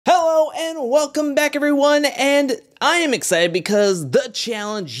And welcome back, everyone, and I am excited because the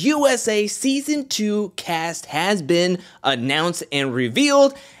Challenge USA Season 2 cast has been announced and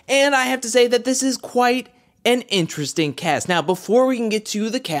revealed, and I have to say that this is quite an interesting cast. Now, before we can get to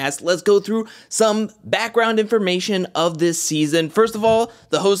the cast, let's go through some background information of this season. First of all,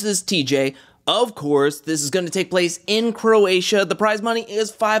 the host is TJ. Of course, this is going to take place in Croatia. The prize money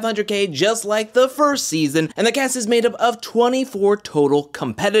is $500K, just like the first season, and the cast is made up of 24 total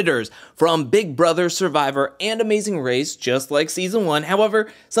competitors from Big Brother, Survivor, and Amazing Race, just like Season 1.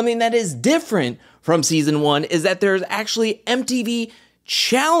 However, something that is different from Season 1 is that there's actually MTV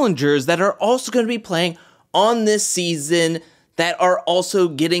challengers that are also going to be playing on this season that are also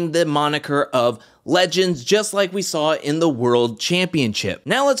getting the moniker of legends, just like we saw in the World Championship.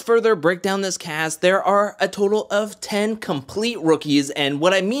 Now let's further break down this cast. There are a total of 10 complete rookies, and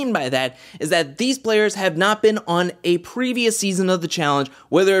what I mean by that is that these players have not been on a previous season of the challenge,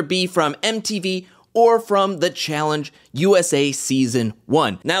 whether it be from MTV or from the Challenge USA Season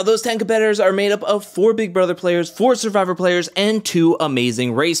 1. Now, those 10 competitors are made up of 4 Big Brother players, 4 Survivor players, and 2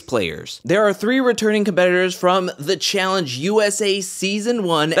 Amazing Race players. There are 3 returning competitors from the Challenge USA Season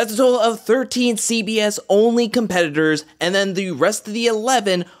 1. That's a total of 13 CBS-only competitors, and then the rest of the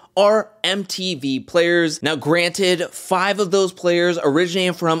 11 are MTV players. Now, granted, 5 of those players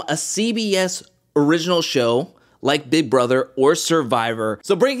originated from a CBS original show, like Big Brother or Survivor.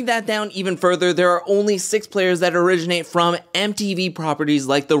 So breaking that down even further, there are only 6 players that originate from MTV properties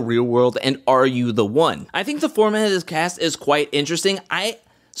like The Real World and Are You the One? I think the format of this cast is quite interesting. I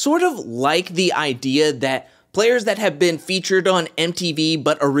sort of like the idea that players that have been featured on MTV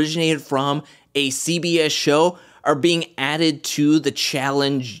but originated from a CBS show are being added to the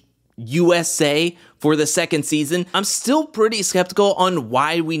Challenge USA for the second season. I'm still pretty skeptical on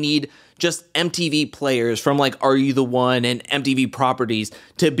why we need just MTV players from like Are You the One and MTV properties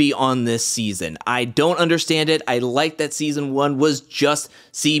to be on this season. I don't understand it. I like that Season 1 was just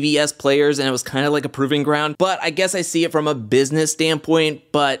CBS players and it was kind of like a proving ground, but I guess I see it from a business standpoint,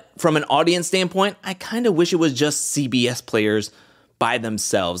 but from an audience standpoint, I kind of wish it was just CBS players by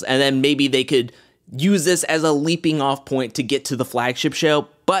themselves, and then maybe they could use this as a leaping off point to get to the flagship show,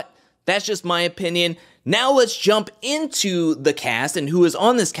 but that's just my opinion. Now let's jump into the cast and who is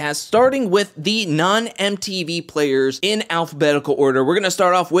on this cast, starting with the non-MTV players in alphabetical order. We're going to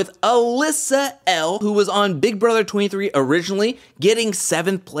start off with Alyssa L, who was on Big Brother 23 originally, getting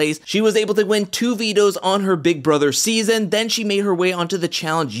 7th place. She was able to win 2 vetoes on her Big Brother season. Then she made her way onto the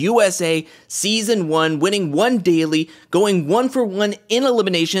Challenge USA Season 1, winning 1 daily, going 1 for 1 in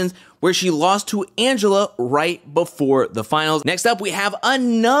eliminations, where she lost to Angela right before the finals. Next up, we have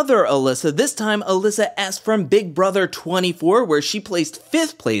another Alyssa, this time Alyssa S from Big Brother 24, where she placed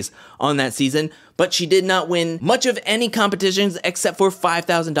 5th place on that season, but she did not win much of any competitions except for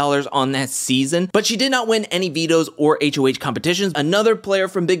 $5,000 on that season. But she did not win any vetoes or HOH competitions. Another player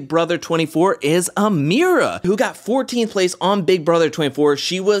from Big Brother 24 is Amira, who got 14th place on Big Brother 24.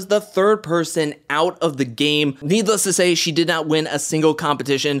 She was the 3rd person out of the game. Needless to say, she did not win a single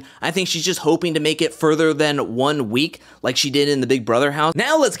competition. I think she's just hoping to make it further than 1 week, like she did in the Big Brother house.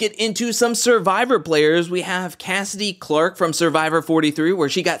 Now let's get into some Survivor players. We have Cassidy Clark from Survivor 43, where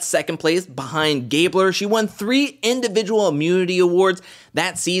she got 2nd place behind Gabler. She won 3 individual immunity awards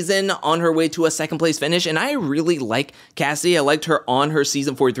that season on her way to a 2nd place finish, and I really like Cassidy. I liked her on her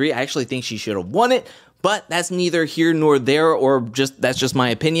season 43. I actually think she should have won it, but that's neither here nor there, or that's just my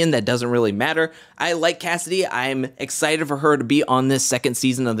opinion. That doesn't really matter. I like Cassidy. I'm excited for her to be on this 2nd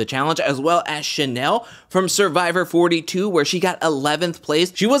season of the challenge, as well as Chanel from Survivor 42, where she got 11th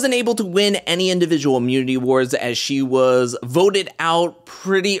place. She wasn't able to win any individual immunity awards as she was voted out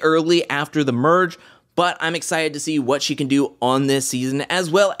pretty early after the merge, but I'm excited to see what she can do on this season, as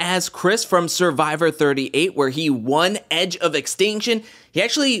well as Chris from Survivor 38, where he won Edge of Extinction. He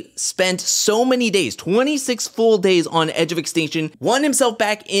actually spent so many days, 26 full days on Edge of Extinction, won himself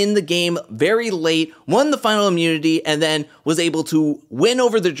back in the game very late, won the final immunity, and then was able to win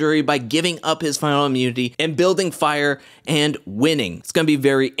over the jury by giving up his final immunity and building fire and winning. It's going to be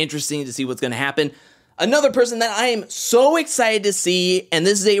very interesting to see what's going to happen. Another person that I am so excited to see, and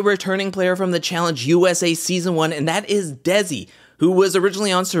this is a returning player from the Challenge USA Season 1, and that is Desi, who was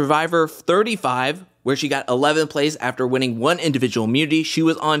originally on Survivor 35, where she got 11th place after winning 1 individual immunity. She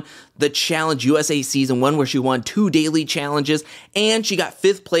was on the Challenge USA Season 1, where she won 2 daily challenges, and she got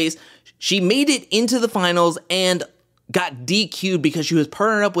 5th place. She made it into the finals and got DQ'd because she was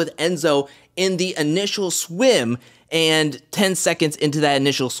partnered up with Enzo in the initial swim, and 10 seconds into that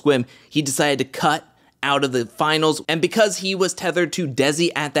initial swim, he decided to cut out of the finals. And because he was tethered to Desi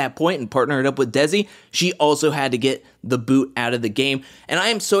at that point and partnered up with Desi, she also had to get the boot out of the game. And I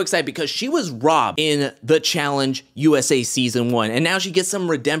am so excited because she was robbed in the Challenge USA Season 1. And now she gets some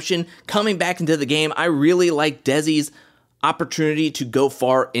redemption coming back into the game. I really like Desi's opportunity to go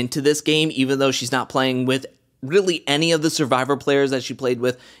far into this game, even though she's not playing with really any of the Survivor players that she played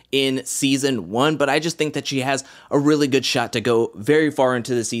with in Season 1, but I just think that she has a really good shot to go very far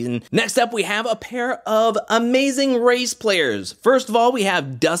into the season. Next up, we have a pair of Amazing Race players. First of all, we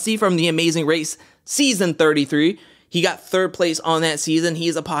have Dusty from the Amazing Race Season 33. He got 3rd place on that season. He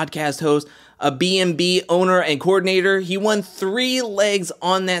is a podcast host, a B&B owner and coordinator. He won 3 legs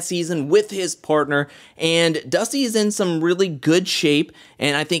on that season with his partner, and Dusty is in some really good shape,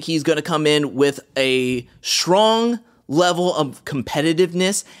 and I think he's going to come in with a strong level of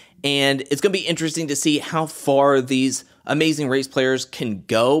competitiveness, and it's going to be interesting to see how far these Amazing Race players can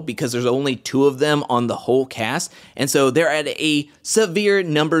go, because there's only 2 of them on the whole cast, and so they're at a severe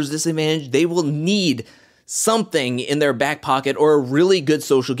numbers disadvantage. They will need something in their back pocket, or a really good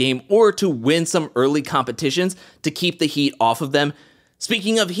social game, or to win some early competitions to keep the heat off of them.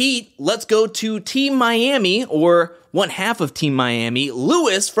 Speaking of heat, let's go to Team Miami, or one half of Team Miami,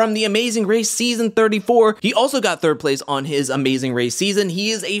 Lewis from the Amazing Race Season 34. He also got 3rd place on his Amazing Race season.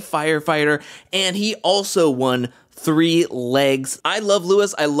 He is a firefighter, and he also won 3 legs. I love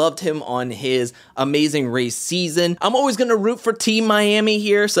Lewis. I loved him on his Amazing Race season. I'm always going to root for Team Miami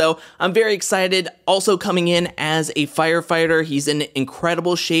here, so I'm very excited. Also coming in as a firefighter, he's in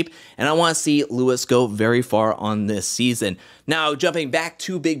incredible shape, and I want to see Lewis go very far on this season. Now, jumping back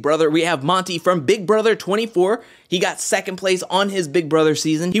to Big Brother, we have Monty from Big Brother 24. He got 2nd place on his Big Brother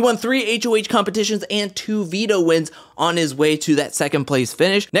season. He won 3 HOH competitions and 2 veto wins on his way to that 2nd place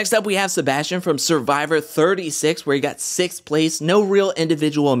finish. Next up, we have Sebastian from Survivor 36, where he got 6th place. No real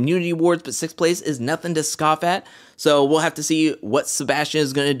individual immunity awards, but 6th place is nothing to scoff at. So we'll have to see what Sebastian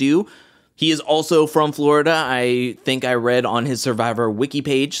is going to do. He is also from Florida. I think I read on his Survivor wiki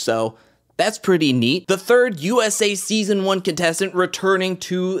page, so that's pretty neat. The 3rd USA Season 1 contestant returning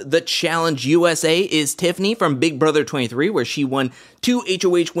to the Challenge USA is Tiffany from Big Brother 23, where she won 2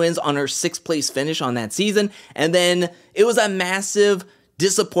 HOH wins on her 6th place finish on that season. And then it was a massive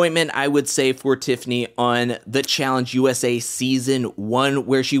disappointment, I would say, for Tiffany on the Challenge USA Season 1,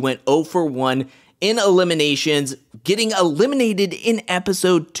 where she went 0 for 1 in eliminations, getting eliminated in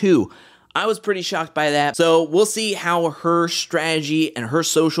episode 2. I was pretty shocked by that. So we'll see how her strategy and her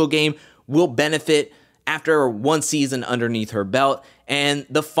social game will benefit after 1 season underneath her belt. And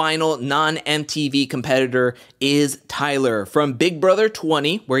the final non-MTV competitor is Tyler from Big Brother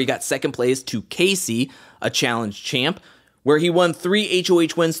 20, where he got 2nd place to Casey, a challenge champ, where he won 3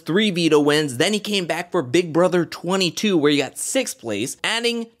 HOH wins, 3 veto wins. Then he came back for Big Brother 22, where he got 6th place,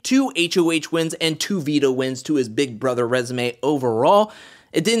 adding 2 HOH wins and 2 veto wins to his Big Brother resume overall.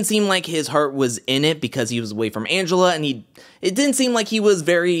 It didn't seem like his heart was in it because he was away from Angela, and it didn't seem like he was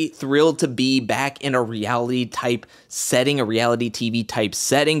very thrilled to be back in a reality type setting, a reality TV type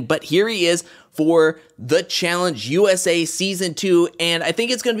setting. But here he is for the Challenge USA Season 2, and I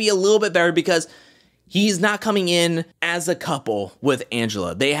think it's going to be a little bit better because he's not coming in as a couple with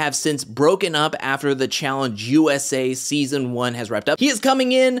Angela. They have since broken up after the Challenge USA Season 1 has wrapped up. He is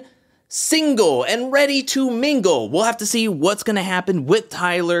coming in single and ready to mingle. We'll have to see what's going to happen with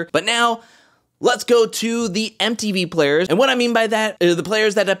Tyler. But now, let's go to the MTV players. And what I mean by that is the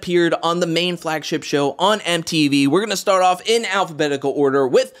players that appeared on the main flagship show on MTV. We're going to start off in alphabetical order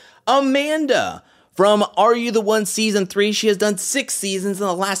with Amanda from Are You the One Season 3. She has done 6 seasons, and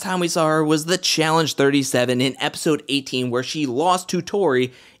the last time we saw her was the Challenge 37 in episode 18, where she lost to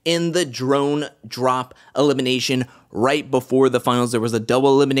Tori in the drone drop elimination right before the finals. There was a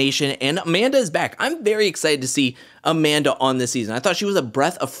double elimination, and Amanda is back. I'm very excited to see Amanda on this season. I thought she was a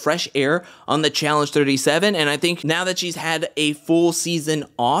breath of fresh air on the Challenge 37, and I think now that she's had a full season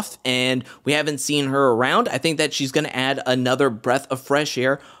off and we haven't seen her around, I think that she's going to add another breath of fresh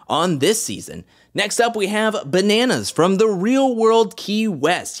air on this season. Next up, we have Bananas from the Real World Key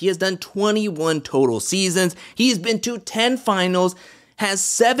West. He has done 21 total seasons. He's been to 10 finals, has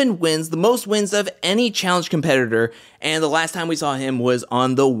 7 wins, the most wins of any challenge competitor, and the last time we saw him was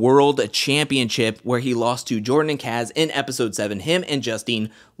on the World Championship, where he lost to Jordan and Kaz in episode 7. Him and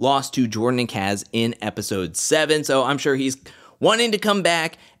Justine lost to Jordan and Kaz in episode 7, so I'm sure he's wanting to come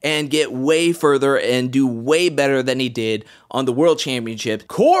back and get way further and do way better than he did on the World Championship.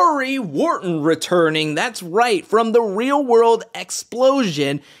 Corey Wharton returning, that's right, from the Real World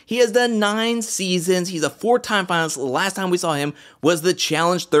Explosion. He has done 9 seasons. He's a 4-time finalist. The last time we saw him was the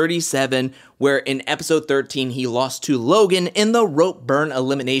Challenge 37, where in episode 13 he lost to Logan in the rope burn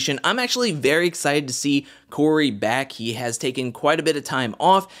elimination. I'm actually very excited to see Corey back. He has taken quite a bit of time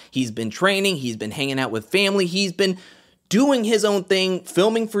off. He's been training, he's been hanging out with family, he's been doing his own thing,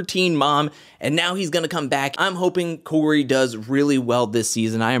 filming for Teen Mom, and now he's gonna come back. I'm hoping Corey does really well this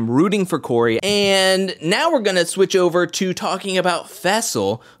season. I am rooting for Corey. And now we're gonna switch over to talking about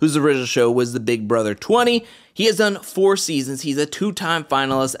Fessel, whose original show was the Big Brother 20. He has done 4 seasons. He's a 2-time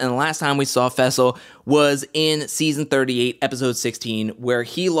finalist, and the last time we saw Fessel was in season 38, episode 16, where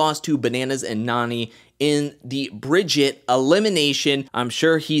he lost to Bananas and Nani in the Bridget elimination. I'm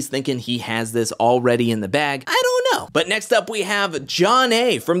sure he's thinking he has this already in the bag. I don't know. But next up we have John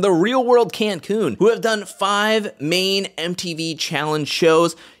A. from the Real World Cancun, who have done 5 main MTV challenge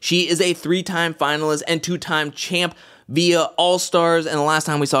shows. She is a 3-time finalist and 2-time champ via All-Stars, and the last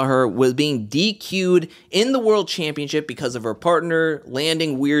time we saw her was being DQ'd in the World Championship because of her partner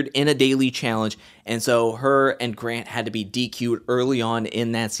landing weird in a daily challenge, and so her and Grant had to be DQ'd early on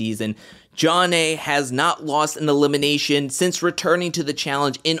in that season. John A. has not lost an elimination since returning to the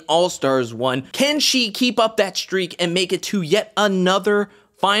challenge in All-Stars 1. Can she keep up that streak and make it to yet another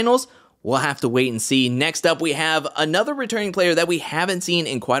finals? We'll have to wait and see. Next up, we have another returning player that we haven't seen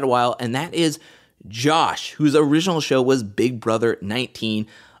in quite a while, and that is Josh, whose original show was Big Brother 19,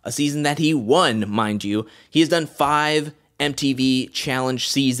 a season that he won, mind you. He has done 5 MTV challenge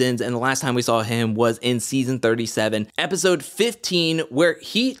seasons, and the last time we saw him was in season 37, episode 15, where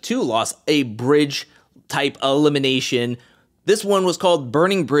he too lost a bridge type elimination. This one was called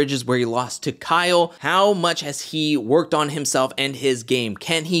Burning Bridges, where he lost to Kyle. How much has he worked on himself and his game?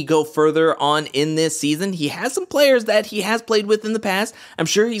 Can he go further on in this season? He has some players that he has played with in the past. I'm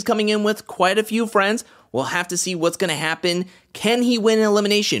sure he's coming in with quite a few friends. We'll have to see what's going to happen. Can he win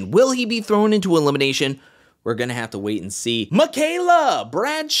elimination? Will he be thrown into elimination? We're going to have to wait and see. Michaela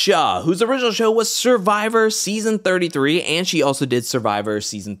Bradshaw, whose original show was Survivor Season 33, and she also did Survivor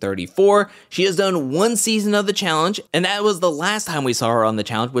Season 34. She has done 1 season of the challenge, and that was the last time we saw her on the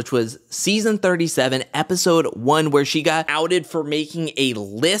challenge, which was Season 37, Episode 1, where she got outed for making a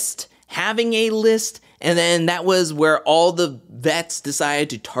list, having a list, and then that was where all the vets decided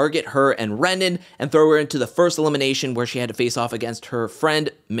to target her and Rendon and throw her into the first elimination, where she had to face off against her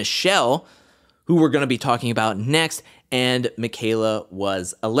friend Michelle, who we're going to be talking about next, and Michaela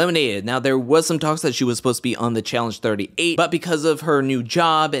was eliminated. Now, there was some talks that she was supposed to be on the Challenge 38, but because of her new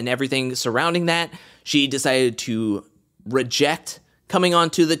job and everything surrounding that, she decided to reject coming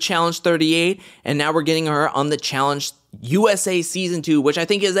on to the Challenge 38, and now we're getting her on the Challenge USA Season 2, which I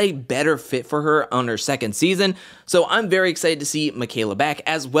think is a better fit for her on her second season. So I'm very excited to see Michaela back,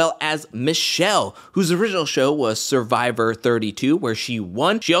 as well as Michelle, whose original show was Survivor 32, where she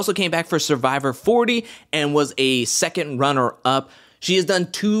won. She also came back for Survivor 40 and was a second runner-up. She has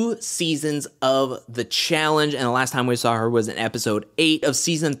done 2 seasons of the challenge, and the last time we saw her was in episode 8 of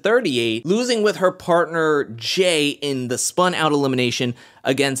season 38, losing with her partner Jay in the spun out elimination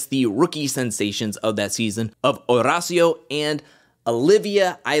against the rookie sensations of that season of Horacio and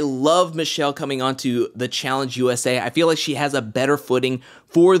Olivia. I love Michelle coming onto the Challenge USA. I feel like she has a better footing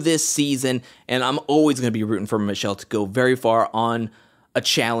for this season, and I'm always going to be rooting for Michelle to go very far on a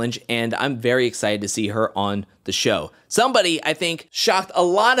challenge, and I'm very excited to see her on the show. Somebody, I think, shocked a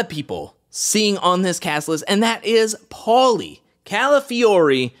lot of people seeing on this cast list, and that is Paulie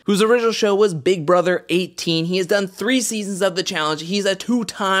Calafiore, whose original show was Big Brother 18. He has done 3 seasons of the challenge. He's a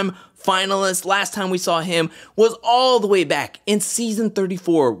 2-time finalist. Last time we saw him was all the way back in season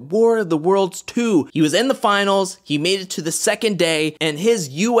 34, War of the Worlds 2. He was in the finals, he made it to the second day, and his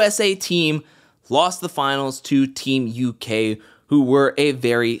USA team lost the finals to Team UK, who were a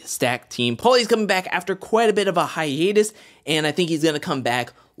very stacked team. Paulie's coming back after quite a bit of a hiatus, and I think he's going to come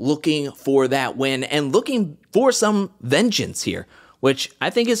back looking for that win and looking for some vengeance here, which I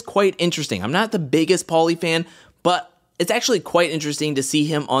think is quite interesting. I'm not the biggest Paulie fan, but it's actually quite interesting to see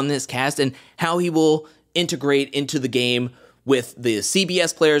him on this cast and how he will integrate into the game with the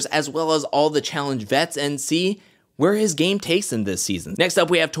CBS players as well as all the challenge vets and see where his game takes him this season. Next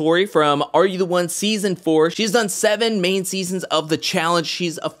up, we have Tori from Are You the One Season 4. She's done 7 main seasons of the challenge.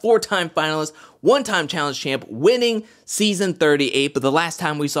 She's a 4-time finalist, 1-time challenge champ, winning season 38, but the last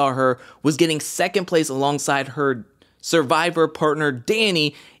time we saw her was getting second place alongside her Survivor partner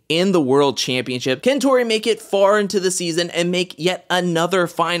Danny in the World Championship. Can Tori make it far into the season and make yet another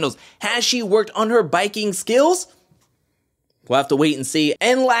finals? Has she worked on her biking skills? We'll have to wait and see.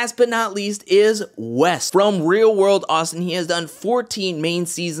 And last but not least is Wes from Real World Austin. He has done 14 main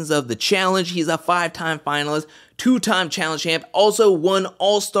seasons of the challenge. He's a 5-time finalist, 2-time challenge champ, also won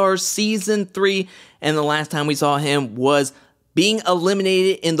All-Star Season 3, and the last time we saw him was being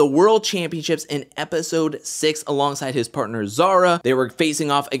eliminated in the World Championships in episode 6 alongside his partner Zara. They were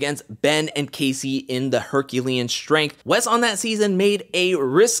facing off against Ben and Casey in the Herculean strength. Wes on that season made a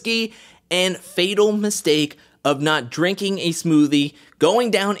risky and fatal mistake of not drinking a smoothie,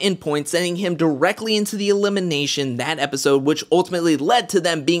 going down in points, sending him directly into the elimination that episode, which ultimately led to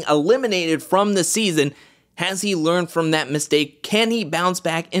them being eliminated from the season. Has he learned from that mistake? Can he bounce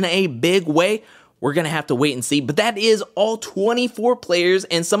back in a big way? We're going to have to wait and see, but that is all 24 players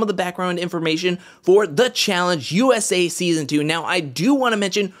and some of the background information for The Challenge USA Season 2. Now, I do want to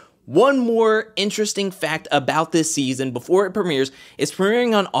mention one more interesting fact about this season before it premieres. It's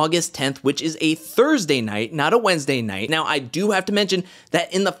premiering on August 10th, which is a Thursday night, not a Wednesday night. Now, I do have to mention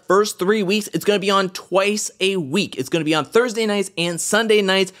that in the first 3 weeks, it's going to be on twice a week. It's going to be on Thursday nights and Sunday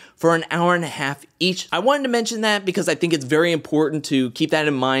nights for an hour and a half each. I wanted to mention that because I think it's very important to keep that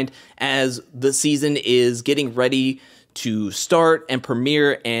in mind as the season is getting ready to start and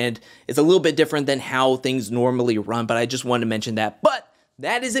premiere, and it's a little bit different than how things normally run, but I just wanted to mention that. But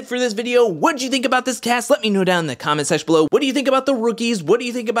that is it for this video. What did you think about this cast? Let me know down in the comment section below. What do you think about the rookies? What do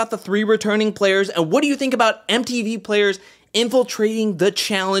you think about the 3 returning players? And what do you think about MTV players infiltrating The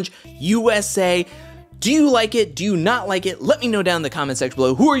Challenge USA? Do you like it? Do you not like it? Let me know down in the comment section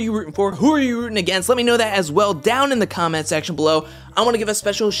below. Who are you rooting for? Who are you rooting against? Let me know that as well down in the comment section below. I want to give a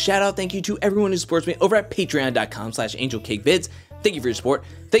special shout out thank you to everyone who supports me over at patreon.com/angelcakevids. Thank you for your support.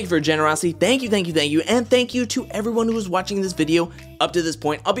 Thank you for your generosity. Thank you, thank you, thank you. And thank you to everyone who is watching this video up to this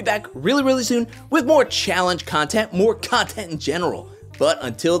point. I'll be back really, really soon with more challenge content, more content in general. But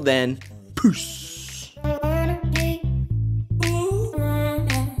until then, peace.